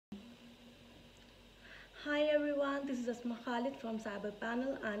Hi everyone, this is Asma Khalid from Cyber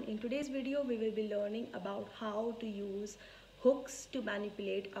Panel, and in today's video we will be learning about how to use hooks to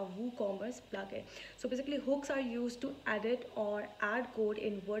manipulate a WooCommerce plugin. So basically hooks are used to edit or add code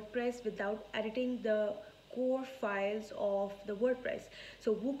in WordPress without editing the core files of the WordPress.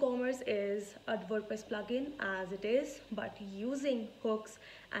 So WooCommerce is a WordPress plugin as it is, but using hooks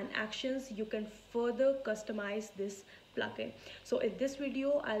and actions you can further customize this plugin. So in this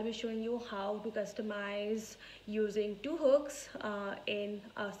video I'll be showing you how to customize using two hooks in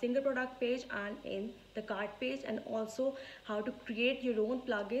a single product page and in the cart page, and also how to create your own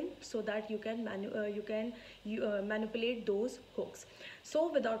plugin so that you can manipulate those hooks. So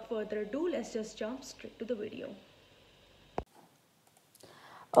without further ado, let's just jump straight to the video.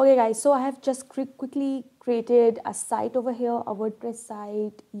 Okay guys, so I have just quickly created a site over here, a WordPress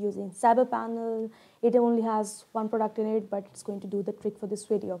site using Cyberpanel. It only has one product in it, but it's going to do the trick for this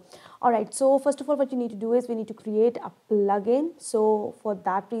video. Alright, so first of all what you need to do is we need to create a plugin. So for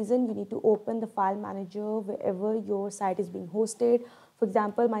that reason, you need to open the file manager wherever your site is being hosted. For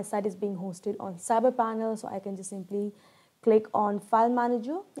example, my site is being hosted on Cyberpanel, so I can just simply click on file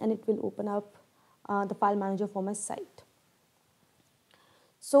manager and it will open up the file manager for my site.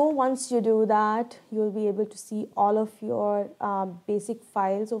 So once you do that, you'll be able to see all of your basic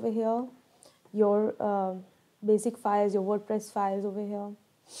files over here, your basic files, your WordPress files over here.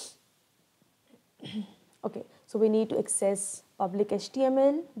 Okay, so we need to access public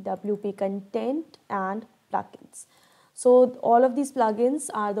HTML, WP content, and plugins. So all of these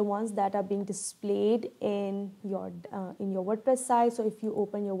plugins are the ones that are being displayed in your WordPress site. So if you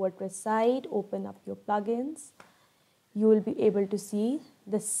open your WordPress site, open up your plugins, you will be able to see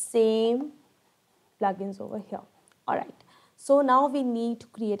the same plugins over here. All right, so now we need to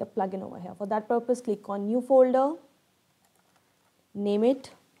create a plugin over here. For that purpose, click on new folder, name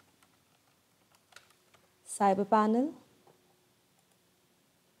it Cyberpanel.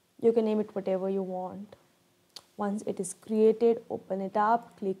 You can name it whatever you want. Once it is created, open it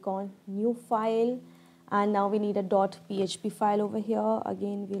up, click on new file, and now we need a .php file over here.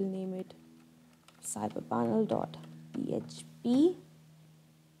 Again, we'll name it cyberpanel.php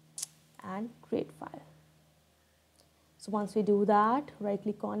and create file. So once we do that, right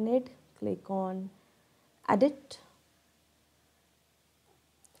click on it, click on edit,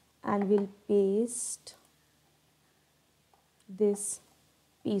 and we'll paste this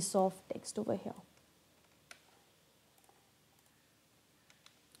piece of text over here.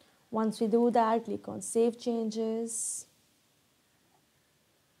 Once we do that, click on save changes.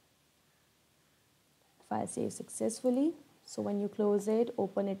 File saved successfully. So when you close it,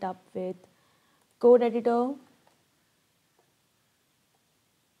 open it up with code editor.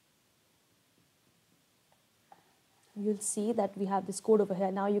 You'll see that we have this code over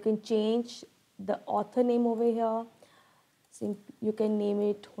here. Now you can change the author name over here. You can name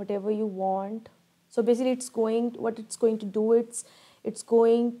it whatever you want. So basically what it's going to do, it's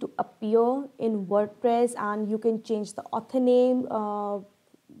going to appear in WordPress, and you can change the author name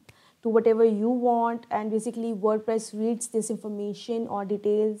to whatever you want, and basically WordPress reads this information or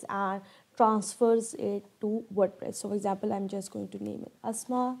details and transfers it to WordPress. So for example, I'm just going to name it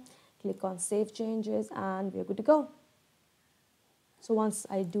Asma, click on save changes, and we're good to go. So once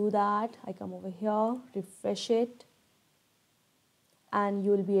I do that, I come over here, refresh it, and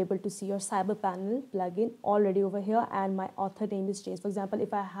you will be able to see your Cyberpanel plugin already over here, and my author name is changed. For example,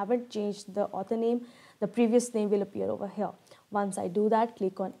 if I haven't changed the author name, the previous name will appear over here. Once I do that,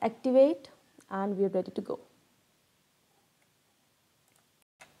 click on activate, and we're ready to go.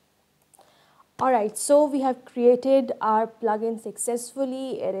 Alright, so we have created our plugin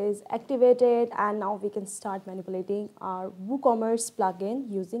successfully. It is activated, and now we can start manipulating our WooCommerce plugin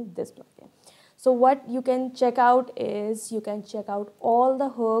using this plugin. So what you can check out is, you can check out all the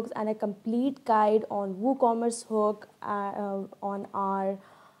hooks and a complete guide on WooCommerce hook on our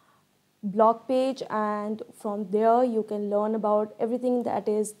blog page, and from there you can learn about everything that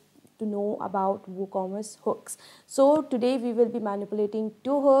is to know about WooCommerce hooks. So today we will be manipulating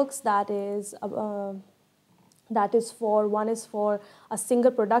two hooks. One is for a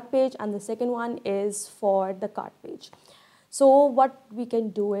single product page, and the second one is for the cart page. So what we can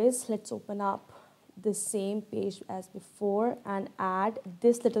do is, let's open up the same page as before and add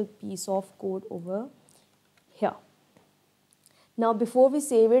this little piece of code over here. Now before we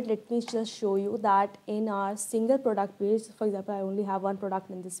save it, let me just show you that in our single product page, for example, I only have one product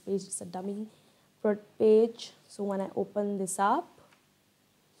in this page, it's a dummy product page. So when I open this up,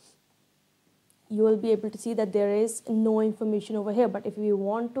 you will be able to see that there is no information over here. But if we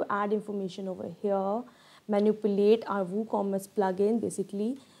want to add information over here, manipulate our WooCommerce plugin,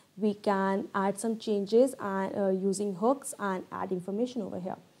 basically we can add some changes and using hooks and add information over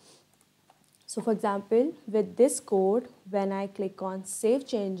here. So for example, with this code, when I click on save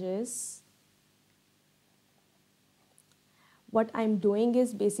changes, what I'm doing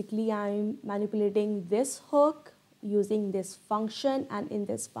is basically I'm manipulating this hook using this function, and in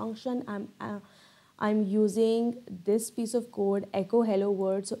this function I'm using this piece of code, echo hello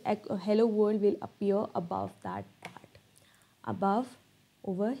world. So echo hello world will appear above that part, above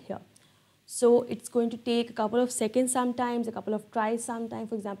over here. So it's going to take a couple of seconds sometimes, a couple of tries sometimes.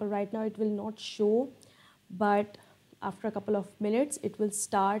 For example, right now it will not show, but after a couple of minutes it will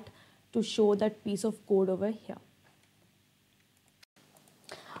start to show that piece of code over here.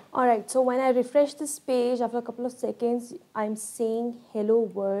 Alright, so when I refresh this page after a couple of seconds, I'm seeing hello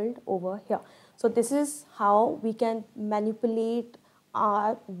world over here. So this is how we can manipulate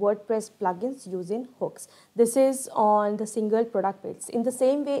our WordPress plugins using hooks. This is on the single product page. In the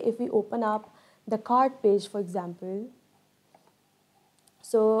same way, if we open up the cart page, for example,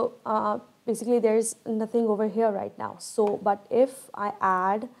 so basically there's nothing over here right now. So, but if I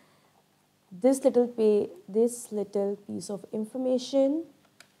add this little piece of information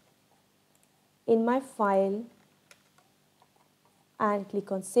in my file and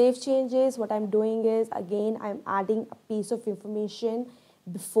click on save changes, what I'm doing is again I'm adding a piece of information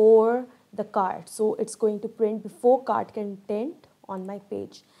before the cart. So it's going to print before cart content on my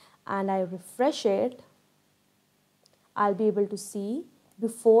page, and I refresh it, I'll be able to see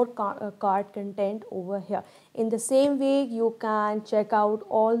before cart content over here. In the same way, you can check out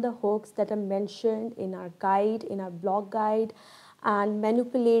all the hooks that are mentioned in our guide, in our blog guide, and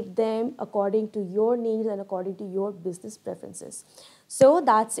manipulate them according to your needs and according to your business preferences. So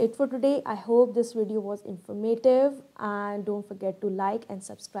that's it for today. I hope this video was informative, and don't forget to like and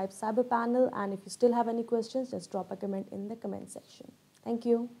subscribe Cyberpanel. And if you still have any questions, just drop a comment in the comment section. Thank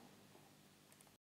you.